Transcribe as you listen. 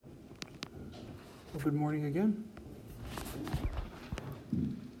Well, good morning again.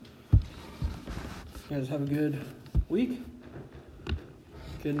 You guys have a good week?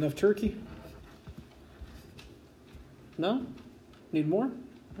 Get enough turkey? No? Need more?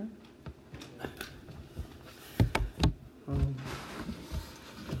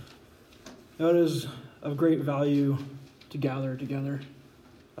 It is of great value to gather together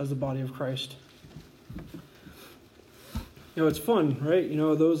as the body of Christ. It's fun, right?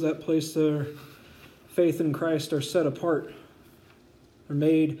 Those that place their faith in Christ are set apart, are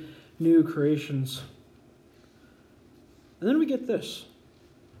made new creations. And then we get this.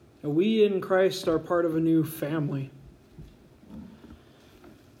 We in Christ are part of a new family.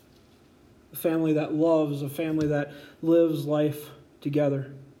 A family that loves, a family that lives life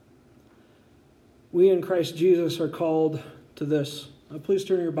together. We in Christ Jesus are called to this. Now, please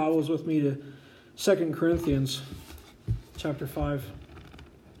turn your Bibles with me to 2 Corinthians chapter 5.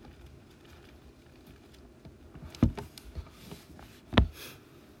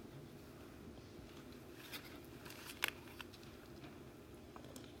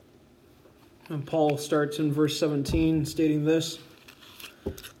 And Paul starts in verse 17 stating this: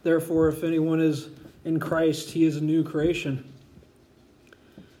 "Therefore, if anyone is in Christ, he is a new creation.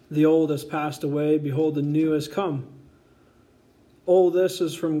 The old has passed away, behold, the new has come. All this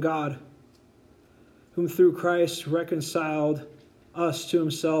is from God, whom through Christ reconciled us to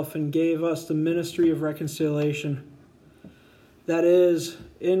himself and gave us the ministry of reconciliation. That is,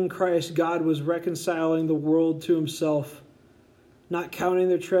 in Christ God was reconciling the world to himself, not counting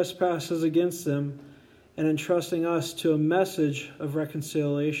their trespasses against them, and entrusting us to a message of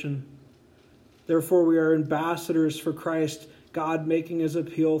reconciliation. Therefore we are ambassadors for Christ, God making his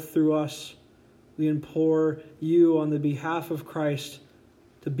appeal through us. We implore you on the behalf of Christ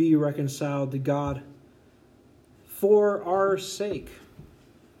to be reconciled to God. For our sake,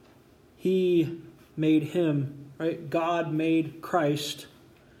 he made him," right? God made Christ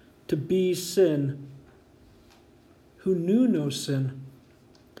to be sin, who knew no sin,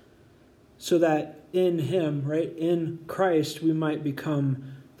 so that in him, right, in Christ, we might become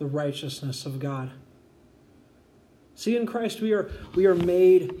the righteousness of God. See, in Christ we are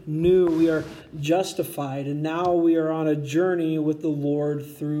made new, we are justified, and now we are on a journey with the Lord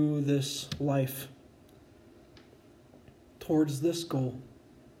through this life, towards this goal,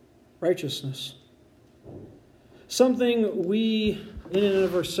 righteousness. Something we in and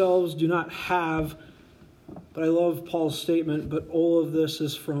of ourselves do not have. But I love Paul's statement, but all of this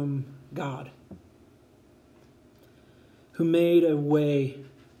is from God, who made a way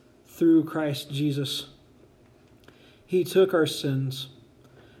through Christ Jesus. He took our sins,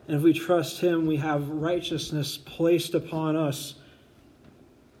 and if we trust him, we have righteousness placed upon us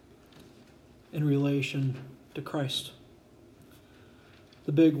in relation to Christ.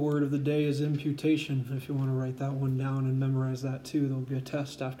 The big word of the day is imputation. If you want to write that one down and memorize that too, there'll be a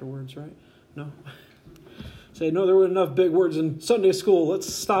test afterwards, right? No? Say, no, there weren't enough big words in Sunday school. Let's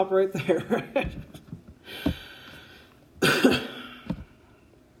stop right there.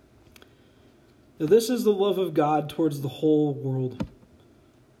 Now, this is the love of God towards the whole world.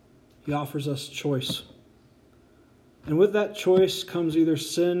 He offers us choice. And with that choice comes either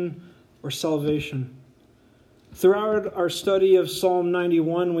sin or salvation. Throughout our study of Psalm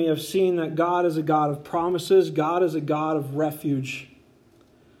 91, we have seen that God is a God of promises. God is a God of refuge.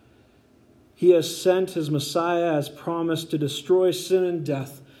 He has sent his Messiah as promised to destroy sin and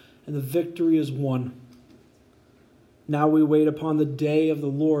death, and the victory is won. Now we wait upon the day of the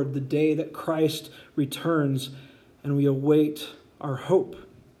Lord, the day that Christ returns, and we await our hope.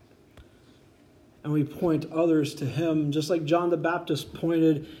 And we point others to him, just like John the Baptist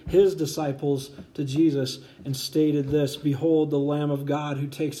pointed his disciples to Jesus and stated this: "Behold the Lamb of God who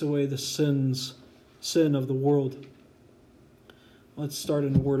takes away the sin of the world." Let's start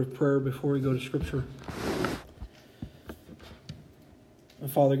in a word of prayer before we go to Scripture.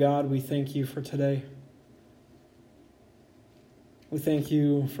 Father God, we thank you for today. We thank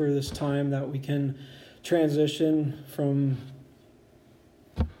you for this time that we can transition from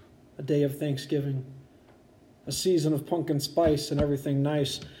a day of Thanksgiving, a season of pumpkin spice and everything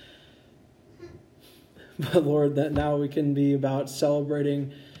nice. But Lord, that now we can be about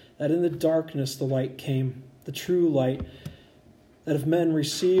celebrating that in the darkness the light came, the true light, that if men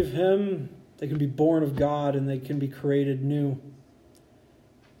receive him, they can be born of God and they can be created new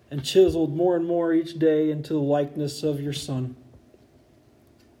and chiseled more and more each day into the likeness of your Son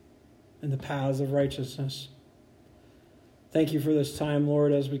and the paths of righteousness. Thank you for this time,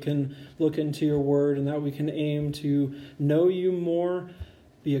 Lord, as we can look into your word and that we can aim to know you more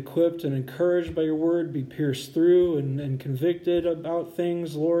be equipped and encouraged by your word, be pierced through and convicted about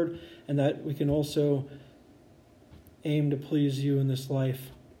things, Lord, and that we can also aim to please you in this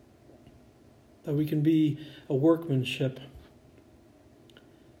life. That we can be a workmanship.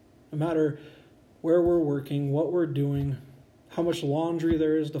 No matter where we're working, what we're doing, how much laundry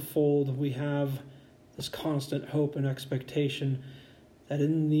there is to fold, we have this constant hope and expectation that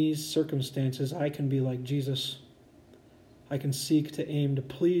in these circumstances I can be like Jesus. I can seek to aim to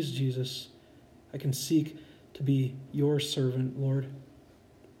please Jesus. I can seek to be your servant, Lord.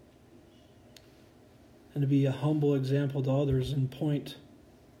 And to be a humble example to others and point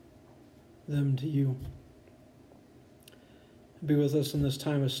them to you. Be with us in this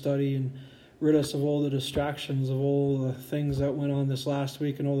time of study and rid us of all the distractions, of all the things that went on this last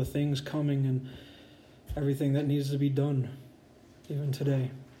week and all the things coming and everything that needs to be done even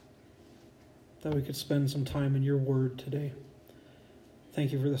today. That we could spend some time in your word today.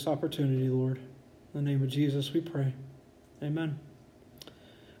 Thank you for this opportunity, Lord. In the name of Jesus we pray. Amen.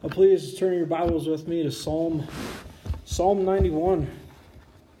 Please turn your Bibles with me to Psalm 91.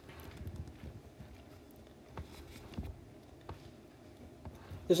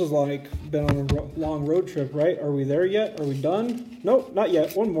 This is like been on a long road trip, right? Are we there yet? Are we done? Nope, not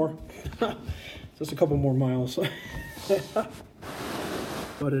yet. One more. Just a couple more miles.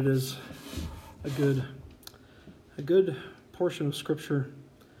 But it is a good portion of Scripture.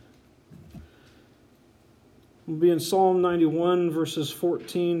 We'll be in Psalm 91, verses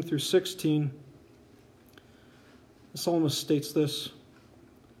 14 through 16. The psalmist states this: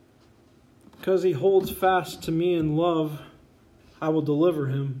 "Because he holds fast to me in love, I will deliver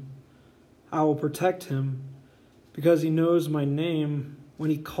him. I will protect him, because he knows my name. When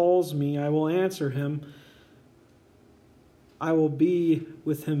he calls me, I will answer him. I will be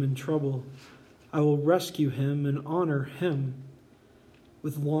with him in trouble. I will rescue him and honor him.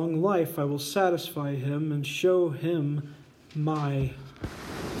 With long life I will satisfy him and show him my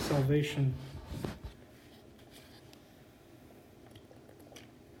salvation."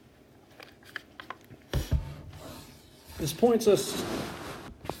 This points us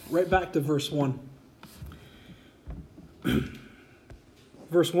right back to verse 1.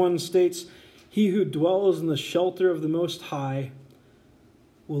 Verse 1 states, "He who dwells in the shelter of the Most High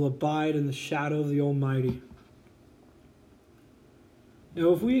will abide in the shadow of the Almighty." You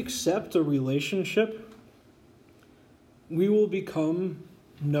know, if we accept a relationship, we will become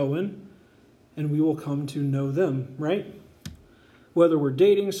known and we will come to know them, right? Whether we're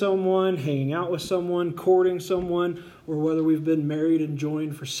dating someone, hanging out with someone, courting someone, or whether we've been married and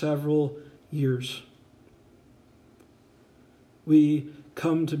joined for several years. We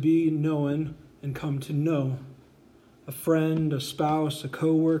come to be known and come to know a friend, a spouse, a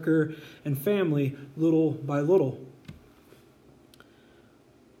co-worker, and family little by little.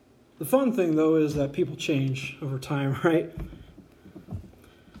 The fun thing, though, is that people change over time, right?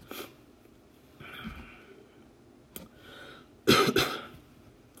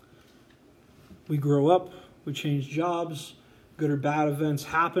 We grow up, we change jobs, good or bad events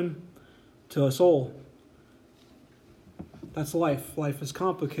happen to us all. That's life. Life is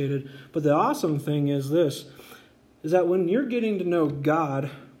complicated. But the awesome thing is this, is that when you're getting to know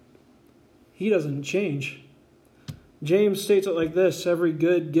God, He doesn't change. James states it like this: "Every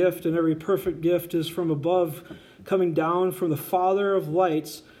good gift and every perfect gift is from above, coming down from the Father of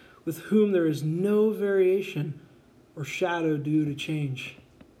lights, with whom there is no variation or shadow due to change."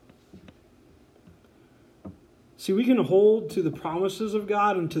 See, we can hold to the promises of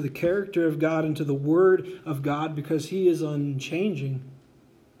God and to the character of God and to the Word of God because He is unchanging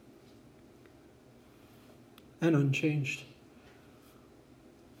and unchanged.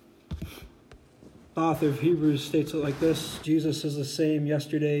 The author of Hebrews states it like this: "Jesus is the same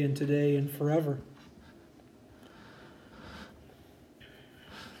yesterday and today and forever."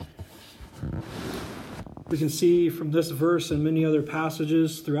 We can see from this verse and many other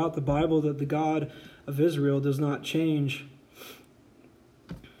passages throughout the Bible that the God of Israel does not change,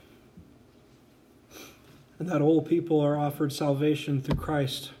 and that all people are offered salvation through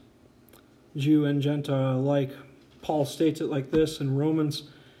Christ, Jew and Gentile alike. Paul states it like this in Romans: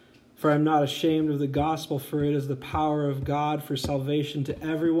 "For I am not ashamed of the gospel, for it is the power of God for salvation to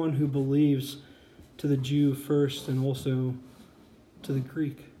everyone who believes, to the Jew first and also to the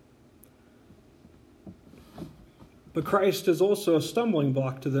Greek." But Christ is also a stumbling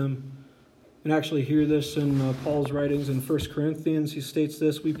block to them. You can actually hear this in Paul's writings in 1 Corinthians. He states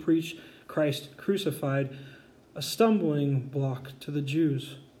this: "We preach Christ crucified, a stumbling block to the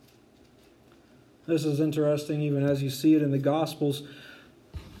Jews." This is interesting even as you see it in the Gospels.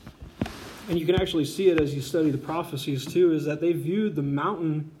 and you can actually see it as you study the prophecies too, is that they viewed the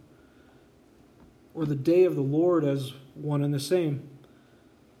mountain or the day of the Lord as one and the same.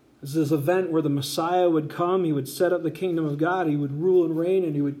 It's this event where the Messiah would come, he would set up the kingdom of God, he would rule and reign,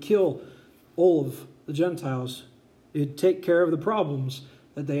 and he would kill all of the Gentiles. He'd take care of the problems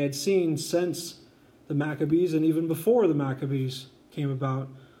that they had seen since the Maccabees and even before the Maccabees came about.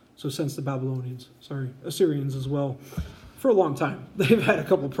 So since the Assyrians as well. For a long time. They've had a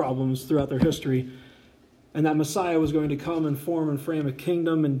couple problems throughout their history. And that Messiah was going to come and form and frame a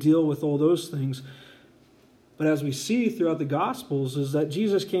kingdom and deal with all those things. But as we see throughout the Gospels, is that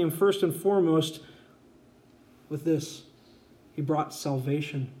Jesus came first and foremost with this. He brought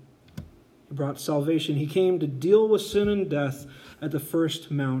salvation. He brought salvation. He came to deal with sin and death at the first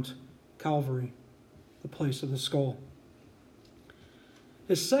Mount Calvary, the place of the skull.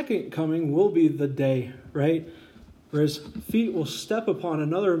 His second coming will be the day, right? Where his feet will step upon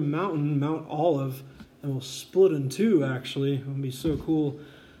another mountain, Mount Olive, and will split in two, actually. It would be so cool.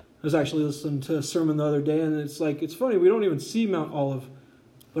 I was actually listening to a sermon the other day, and it's funny, we don't even see Mount Olive.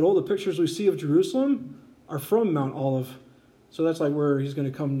 But all the pictures we see of Jerusalem are from Mount Olive. So that's like where he's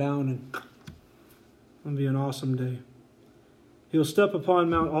going to come down, and it'll be an awesome day. He'll step upon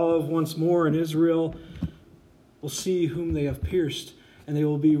Mount Olive once more, and Israel will see whom they have pierced, and they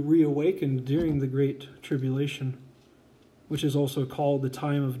will be reawakened during the Great Tribulation, which is also called the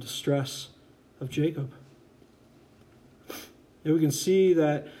time of distress of Jacob. And we can see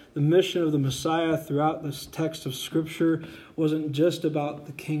that the mission of the Messiah throughout this text of Scripture wasn't just about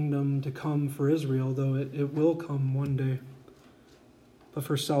the kingdom to come for Israel, though it will come one day, but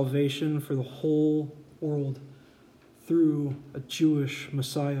for salvation for the whole world through a Jewish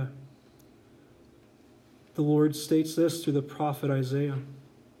Messiah. The Lord states this through the prophet Isaiah.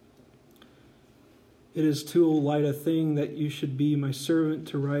 It is too light a thing that you should be my servant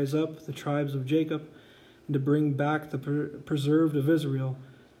to rise up the tribes of Jacob and to bring back the preserved of Israel.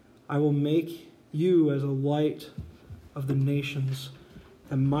 I will make you as a light of the nations,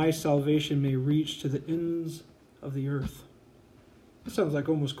 that my salvation may reach to the ends of the earth. That sounds like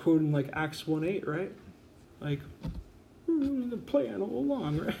almost quoting like Acts 1:8, right? Like, the plan all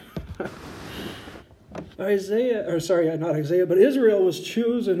along, right? Israel was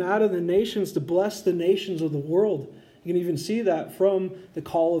chosen out of the nations to bless the nations of the world. You can even see that from the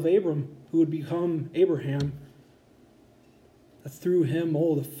call of Abram, who would become Abraham. That through him,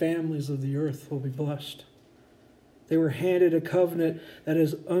 all the families of the earth will be blessed. They were handed a covenant that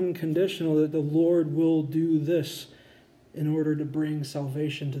is unconditional, that the Lord will do this in order to bring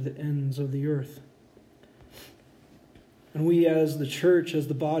salvation to the ends of the earth. And we as the church, as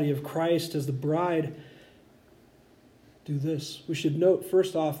the body of Christ, as the bride, do this. We should note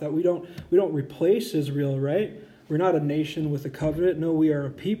first off that we don't replace Israel, right? We're not a nation with a covenant. No, we are a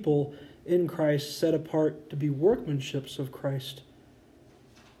people in Christ set apart to be workmanships of Christ.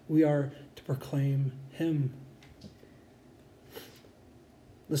 We are to proclaim him.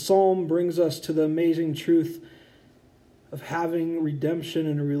 The psalm brings us to the amazing truth of having redemption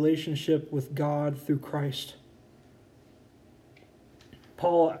and a relationship with God through Christ.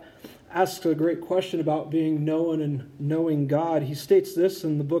 Paul asks a great question about being known and knowing God. He states this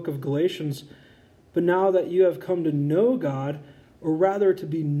in the book of Galatians, "But now that you have come to know God, or rather to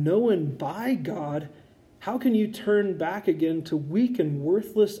be known by God, how can you turn back again to weak and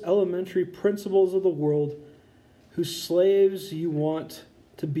worthless elementary principles of the world, whose slaves you want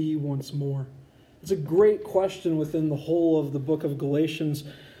to be once more?" It's a great question within the whole of the book of Galatians.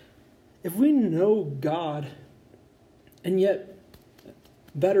 If we know God, and yet,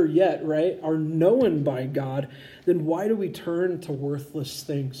 better yet, right, are known by God, then why do we turn to worthless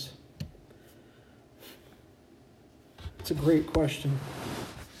things? It's a great question.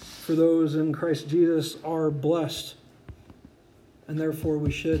 For those in Christ Jesus are blessed, and therefore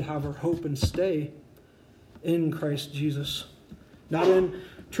we should have our hope and stay in Christ Jesus. Not in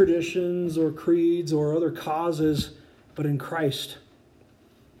traditions or creeds or other causes, but in Christ.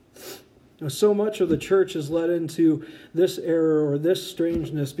 Now, so much of the church is led into this error or this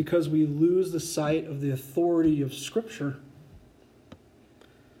strangeness because we lose the sight of the authority of Scripture,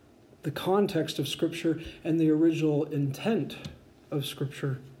 the context of Scripture, and the original intent of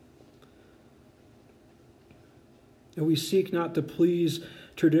Scripture. And we seek not to please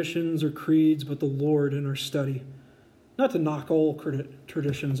traditions or creeds, but the Lord in our study. Not to knock all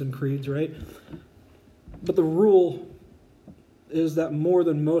traditions and creeds, right? But the rule is that more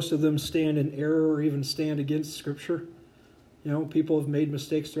than most of them stand in error or even stand against Scripture. You know, people have made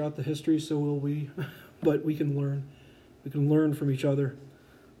mistakes throughout the history, so will we. But we can learn. We can learn from each other.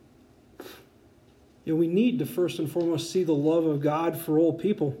 You know, we need to first and foremost see the love of God for all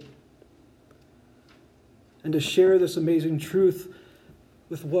people. and to share this amazing truth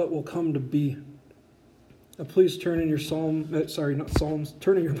with what will come to be. Now please turn in your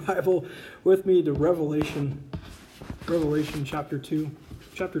turn in your Bible with me to Revelation chapter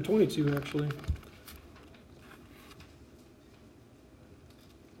 22 actually.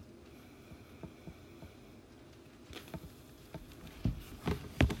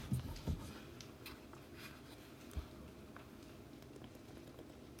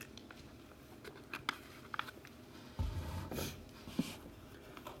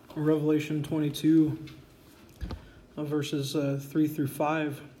 Revelation 22, verses 3 through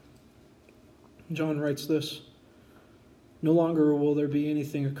 5. John writes this: "No longer will there be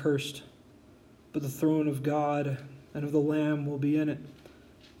anything accursed, but the throne of God and of the Lamb will be in it,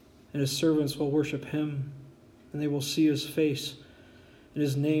 and his servants will worship him, and they will see his face, and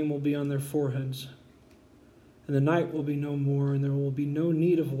his name will be on their foreheads. And the night will be no more, and there will be no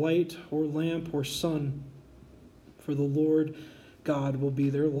need of light or lamp or sun, for the Lord God will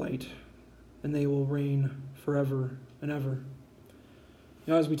be their light, and they will reign forever and ever."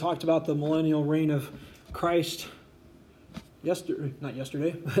 As we talked about the millennial reign of Christ last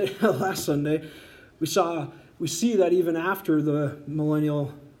Sunday, we see that even after the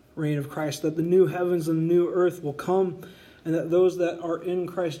millennial reign of Christ, that the new heavens and the new earth will come, and that those that are in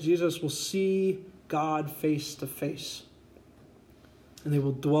Christ Jesus will see God face to face, and they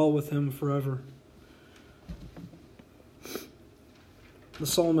will dwell with him forever. The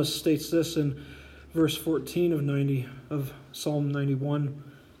psalmist states this in verse 14 of Psalm 91,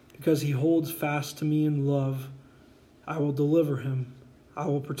 "Because he holds fast to me in love, I will deliver him. I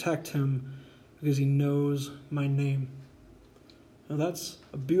will protect him, because he knows my name." Now that's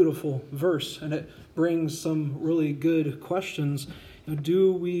a beautiful verse, and it brings some really good questions.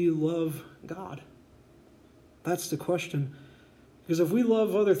 Do we love God? That's the question. Because if we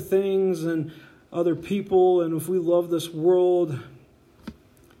love other things and other people, and if we love this world,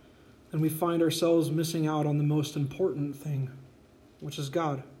 then we find ourselves missing out on the most important thing, which is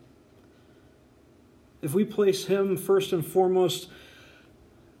God. If we place him first and foremost,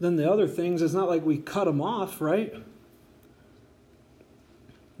 then the other things, it's not like we cut him off, right?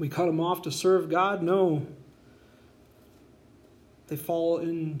 We cut him off to serve God? No. They fall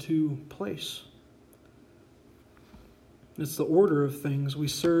into place. It's the order of things. We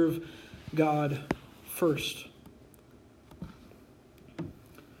serve God first.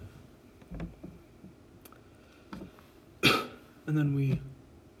 And then we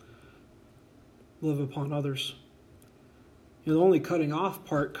live upon others. The only cutting off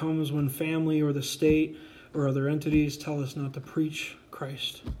part comes when family or the state or other entities tell us not to preach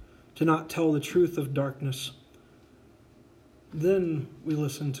Christ, to not tell the truth of darkness. Then we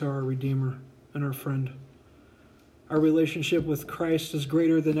listen to our Redeemer and our friend. Our relationship with Christ is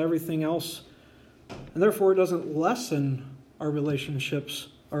greater than everything else, and therefore it doesn't lessen our relationships,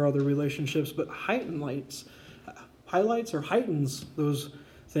 our other relationships, but highlights or heightens those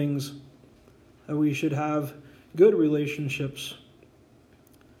things, that we should have good relationships.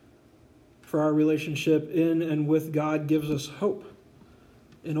 For our relationship in and with God gives us hope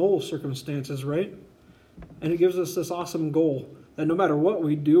in all circumstances, right? And it gives us this awesome goal, that no matter what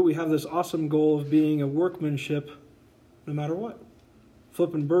we do, we have this awesome goal of being a workmanship no matter what.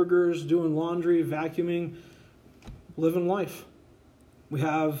 Flipping burgers, doing laundry, vacuuming, living life. We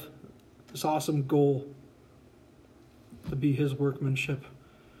have this awesome goal to be his workmanship.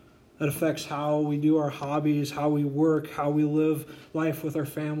 That affects how we do our hobbies, how we work, how we live life with our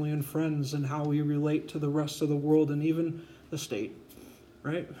family and friends, and how we relate to the rest of the world and even the state,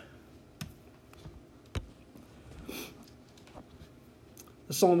 right?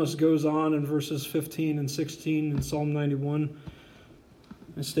 The psalmist goes on in verses 15 and 16 in Psalm 91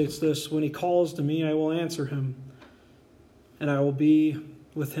 and states this: "When he calls to me, I will answer him, and I will be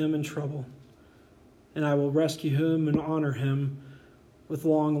with him in trouble. And I will rescue him and honor him. With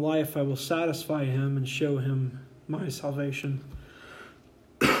long life I will satisfy him and show him my salvation."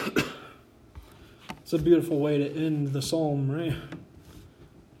 It's a beautiful way to end the psalm, right?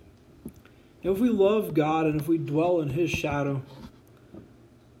 If we love God and if we dwell in his shadow,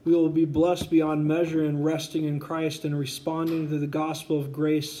 we will be blessed beyond measure in resting in Christ and responding to the gospel of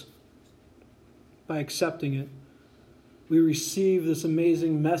grace by accepting it. We receive this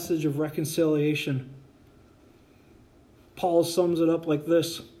amazing message of reconciliation. Paul sums it up like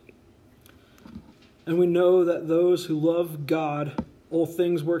this: "And we know that those who love God, all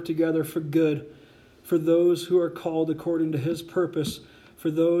things work together for good, for those who are called according to his purpose. For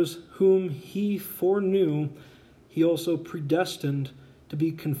those whom he foreknew, he also predestined to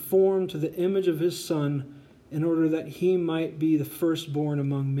be conformed to the image of his Son, in order that he might be the firstborn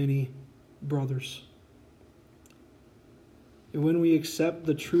among many brothers." And when we accept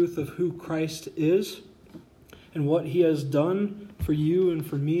the truth of who Christ is and what he has done for you and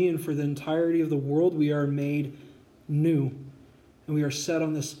for me and for the entirety of the world, we are made new. And we are set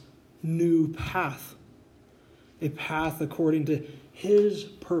on this new path. A path according to his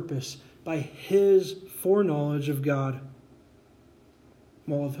purpose, by his foreknowledge of God.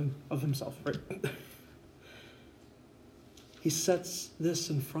 Well, of himself, right? He sets this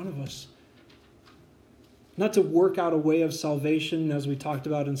in front of us. Not to work out a way of salvation, as we talked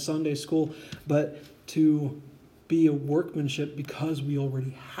about in Sunday school, but to be a workmanship because we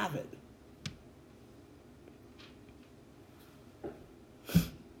already have it.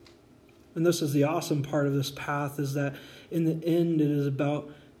 And this is the awesome part of this path, is that in the end it is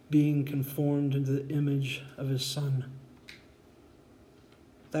about being conformed into the image of his Son.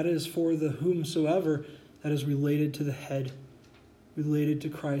 That is for the whomsoever that is related to the head, related to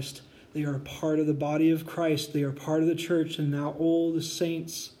Christ. They are a part of the body of Christ. They are part of the church, and now all the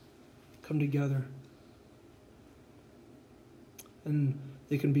saints come together. And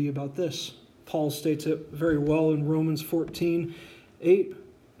they can be about this. Paul states it very well in Romans 14:8.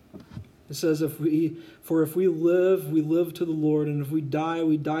 It says, if we live, we live to the Lord, and if we die,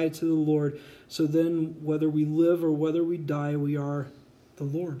 we die to the Lord. So then, whether we live or whether we die, we are the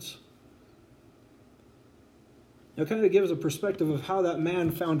Lord's. It kind of gives a perspective of how that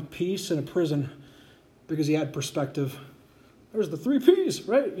man found peace in a prison because he had perspective. There's the 3 P's,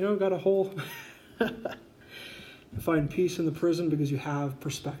 right? Got a whole... Find peace in the prison because you have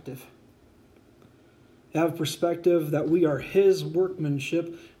perspective. You have perspective that we are his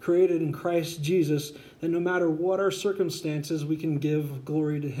workmanship, created in Christ Jesus, that no matter what our circumstances, we can give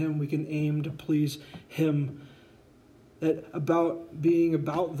glory to him. We can aim to please him. That being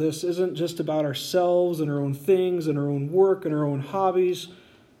about this isn't just about ourselves and our own things and our own work and our own hobbies.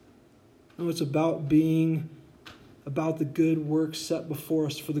 No, it's about being about the good work set before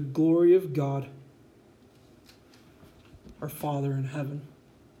us for the glory of God, our Father in heaven.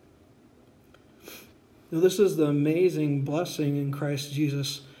 Now, this is the amazing blessing in Christ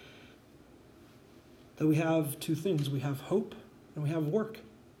Jesus, that we have 2 things. We have hope and we have work.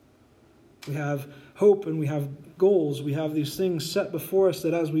 We have hope and we have goals. We have these things set before us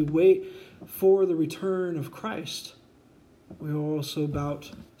that as we wait for the return of Christ, we are also about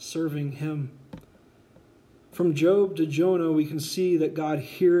serving him. From Job to Jonah, we can see that God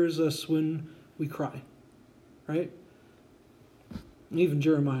hears us when we cry, right? And even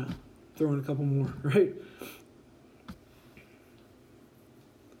Jeremiah, throw in a couple more, right?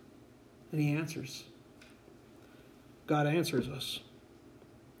 And he answers. God answers us.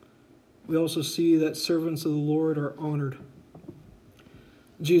 We also see that servants of the Lord are honored.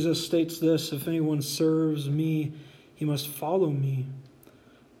 Jesus states this, if anyone serves me, he must follow me.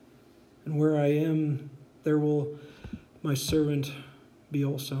 And where I am, there will my servant be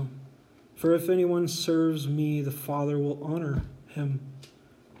also. For if anyone serves me, the Father will honor him.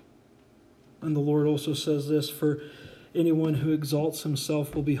 And the Lord also says this, for anyone who exalts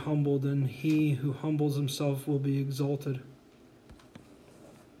himself will be humbled, and he who humbles himself will be exalted.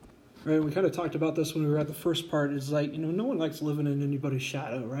 Right? We kind of talked about this when we were at the first part. It's like, no one likes living in anybody's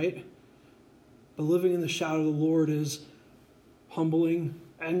shadow, right? But living in the shadow of the Lord is humbling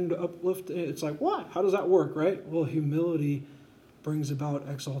and uplifting. It's like, what? How does that work, right? Well, humility brings about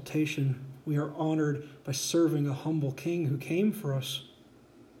exaltation. We are honored by serving a humble king who came for us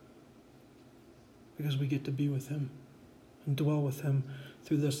because we get to be with him and dwell with him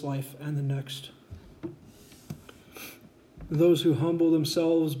through this life and the next. Those who humble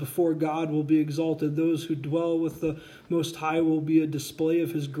themselves before God will be exalted. Those who dwell with the Most High will be a display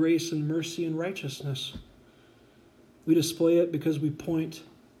of his grace and mercy and righteousness. We display it because we point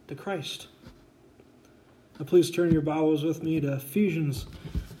to Christ. Now please turn your Bibles with me to Ephesians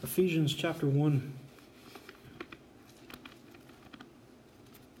chapter 1.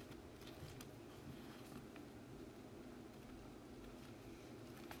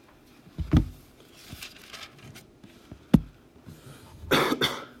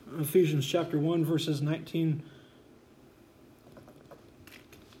 Ephesians chapter 1, verses 19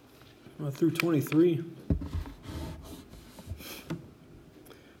 through 23.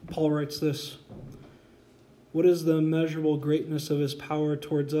 Paul writes this, what is the immeasurable greatness of his power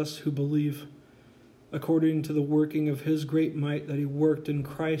towards us who believe, according to the working of his great might that he worked in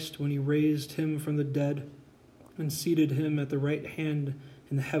Christ when he raised him from the dead and seated him at the right hand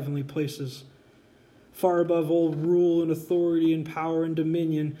in the heavenly places, far above all rule and authority and power and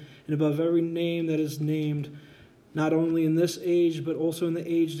dominion, and above every name that is named, not only in this age, but also in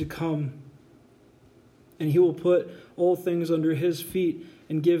the age to come. And he will put all things under his feet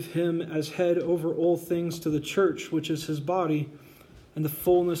and give him as head over all things to the church, which is his body, and the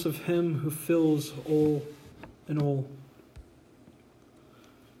fullness of him who fills all in all.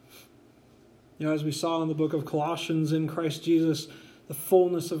 As we saw in the book of Colossians, in Christ Jesus, the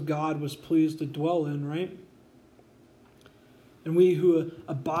fullness of God was pleased to dwell in, right? And we who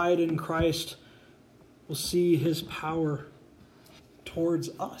abide in Christ will see his power towards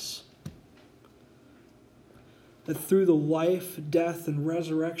us. That through the life, death, and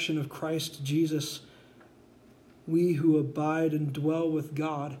resurrection of Christ Jesus, we who abide and dwell with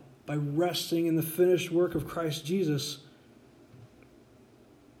God by resting in the finished work of Christ Jesus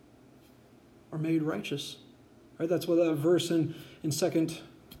are made righteous. Right? That's what that verse in 2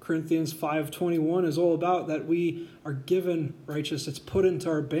 Corinthians 5:21 is all about, that we are given righteous. It's put into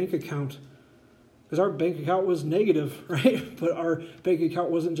our bank account. Because our bank account was negative, right? But our bank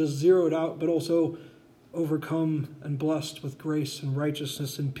account wasn't just zeroed out, but also overcome and blessed with grace and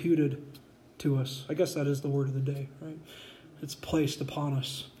righteousness imputed to us. I guess that is the word of the day, right? It's placed upon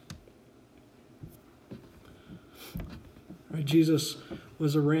us. Right? Jesus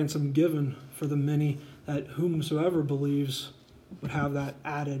was a ransom given for the many, that whomsoever believes would have that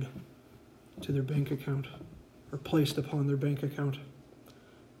added to their bank account or placed upon their bank account.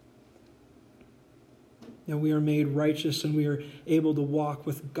 We are made righteous and we are able to walk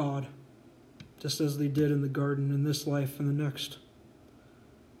with God just as they did in the garden in this life and the next.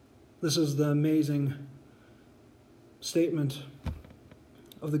 This is the amazing statement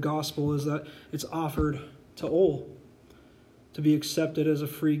of the gospel, is that it's offered to all to be accepted as a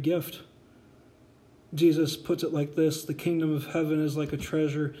free gift. Jesus puts it like this: the kingdom of heaven is like a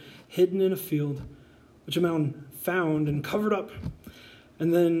treasure hidden in a field, which a man found and covered up.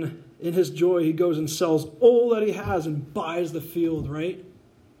 And then in his joy, he goes and sells all that he has and buys the field, right?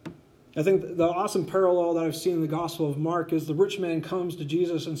 I think the awesome parallel that I've seen in the Gospel of Mark is the rich man comes to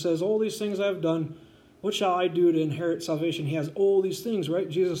Jesus and says, all these things I have done, what shall I do to inherit salvation? He has all these things, right?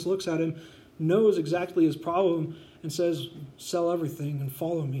 Jesus looks at him, knows exactly his problem, and says, sell everything and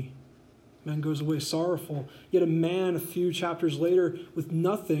follow me. Man goes away sorrowful. Yet a man a few chapters later with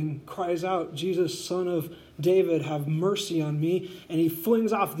nothing cries out, Jesus, Son of David, have mercy on me. And he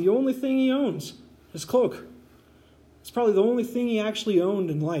flings off the only thing he owns, his cloak. It's probably the only thing he actually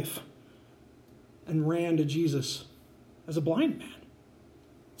owned in life, and ran to Jesus as a blind man.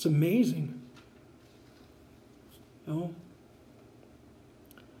 It's amazing.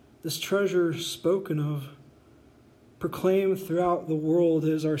 This treasure spoken of, proclaimed throughout the world,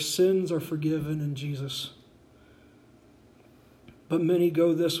 is our sins are forgiven in Jesus. But many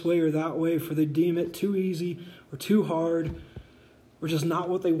go this way or that way, for they deem it too easy or too hard, or just not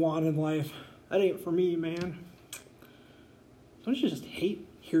what they want in life. That ain't for me, man. Don't you just hate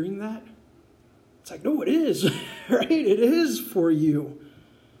hearing that? It's like, no, it is, right? It is for you.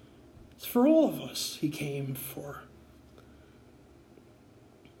 It's for all of us he came for.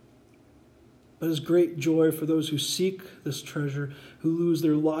 But his great joy for those who seek this treasure, who lose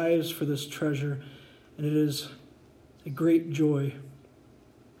their lives for this treasure. And it is a great joy.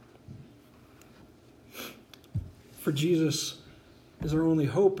 For Jesus is our only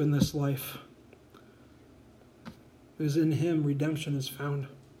hope in this life, because in him redemption is found.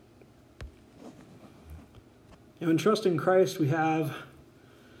 In trusting Christ, we have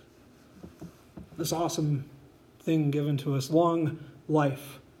this awesome thing given to us, long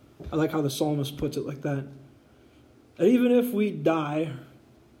life. I like how the psalmist puts it like that. And even if we die,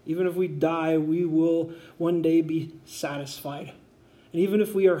 we will one day be satisfied. And even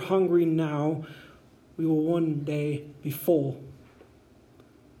if we are hungry now, we will one day be full.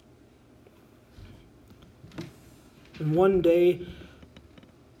 And one day,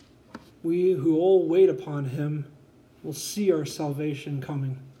 we who all wait upon him will see our salvation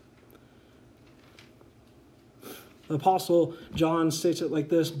coming. The Apostle John states it like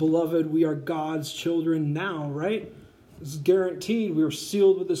this: Beloved, we are God's children now, right? It's guaranteed. We are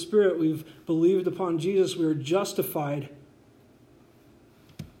sealed with the Spirit. We've believed upon Jesus. We are justified.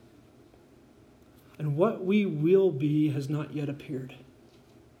 And what we will be has not yet appeared.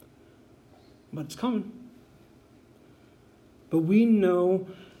 But it's coming. But we know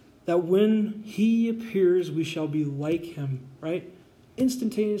that when he appears, we shall be like him, right?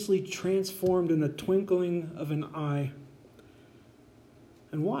 Instantaneously transformed in the twinkling of an eye.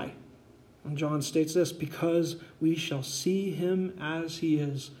 And why? And John states this: because we shall see him as he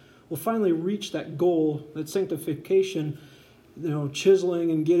is. We'll finally reach that goal, that sanctification, chiseling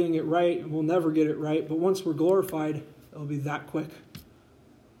and getting it right. We'll never get it right, but once we're glorified, it'll be that quick.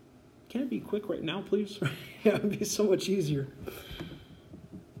 Can it be quick right now, please? Yeah, it would be so much easier.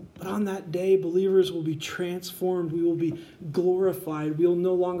 But on that day, believers will be transformed. We will be glorified. We will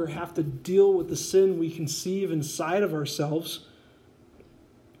no longer have to deal with the sin we conceive inside of ourselves.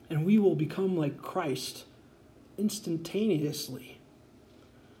 And we will become like Christ instantaneously.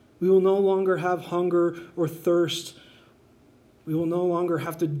 We will no longer have hunger or thirst. We will no longer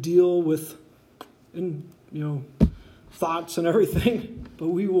have to deal with, thoughts and everything. But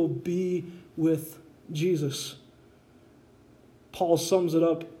we will be with Jesus. Paul sums it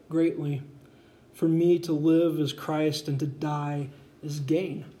up greatly. For me to live is Christ, and to die is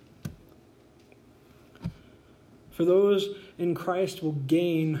gain. For those in Christ will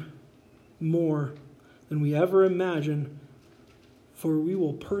gain more than we ever imagine, for we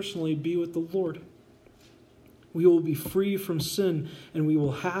will personally be with the Lord. We will be free from sin, and we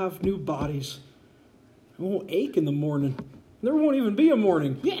will have new bodies. It won't ache in the morning. There won't even be a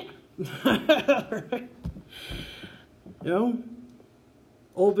morning. Yeah. Right?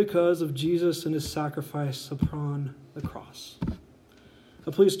 All because of Jesus and his sacrifice upon the cross.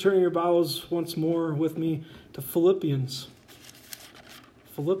 Now please turn your Bibles once more with me to Philippians.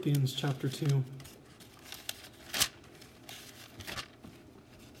 Philippians chapter 2.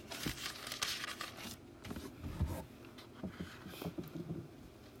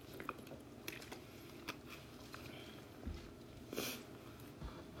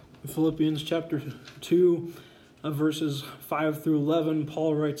 Philippians chapter 2, verses 5 through 11,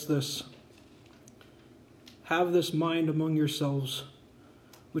 Paul writes this: Have this mind among yourselves,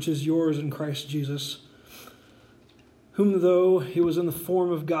 which is yours in Christ Jesus, whom though he was in the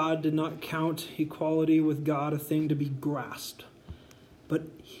form of God, did not count equality with God a thing to be grasped, but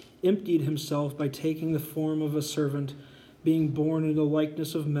emptied himself by taking the form of a servant, being born in the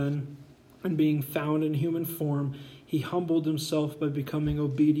likeness of men, and being found in human form, he humbled himself by becoming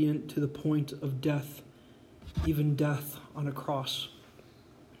obedient to the point of death, even death on a cross.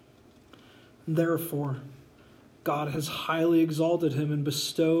 Therefore, God has highly exalted him and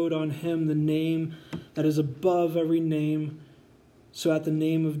bestowed on him the name that is above every name, so at the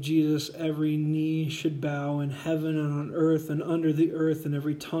name of Jesus every knee should bow in heaven and on earth and under the earth, and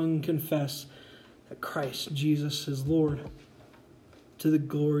every tongue confess that Christ Jesus is Lord, to the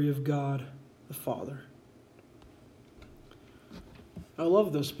glory of God the Father. I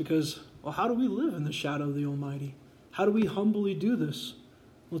love this because, how do we live in the shadow of the Almighty? How do we humbly do this?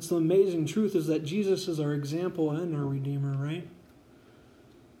 What's the amazing truth is that Jesus is our example and our Redeemer, right?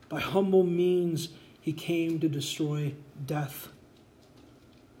 By humble means, he came to destroy death.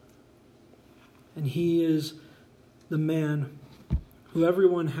 And he is the man who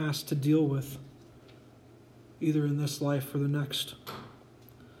everyone has to deal with, either in this life or the next.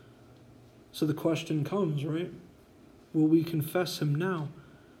 So the question comes, right? Will we confess him now,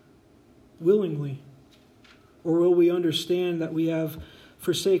 willingly? Or will we understand that we have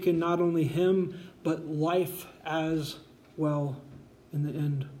forsaken not only him, but life as well in the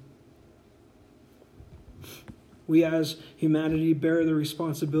end? We as humanity bear the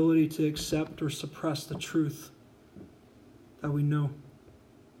responsibility to accept or suppress the truth that we know.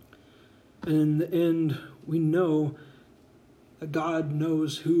 And in the end, we know that God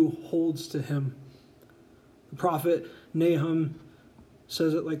knows who holds to him. The prophet Nahum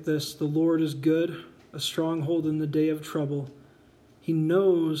says it like this: the Lord is good, a stronghold in the day of trouble. He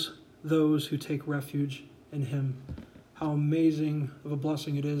knows those who take refuge in him. How amazing of a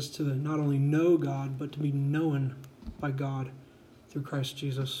blessing it is to not only know God, but to be known by God through Christ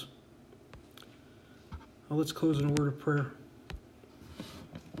Jesus. Now let's close in a word of prayer.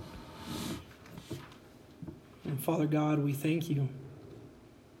 And Father God, we thank you.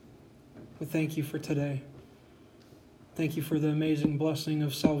 We thank you for today. Thank you for the amazing blessing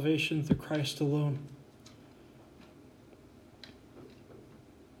of salvation through Christ alone.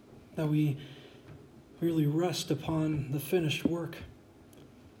 That we really rest upon the finished work.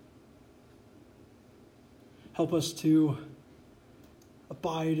 Help us to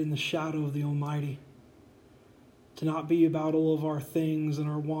abide in the shadow of the Almighty. To not be about all of our things and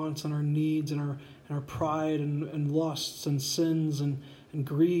our wants and our needs and our pride and lusts and sins and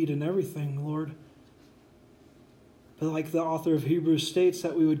greed and everything, Lord. But like the author of Hebrews states,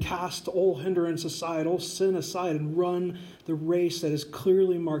 that we would cast all hindrance aside, all sin aside, and run the race that is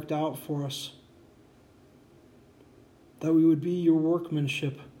clearly marked out for us. That we would be your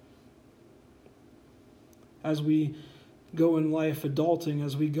workmanship as we go in life adulting,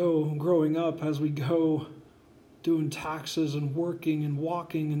 as we go growing up, as we go doing taxes and working and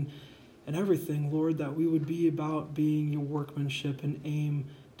walking and everything, Lord, that we would be about being your workmanship and aim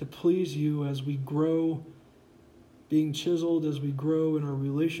to please you as we grow, being chiseled, as we grow in our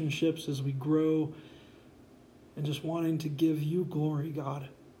relationships, as we grow and just wanting to give you glory, God.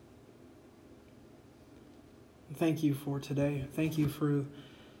 Thank you for today. Thank you for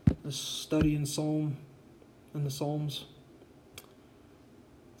this study in the Psalms.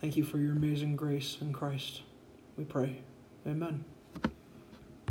 Thank you for your amazing grace in Christ. We pray. Amen.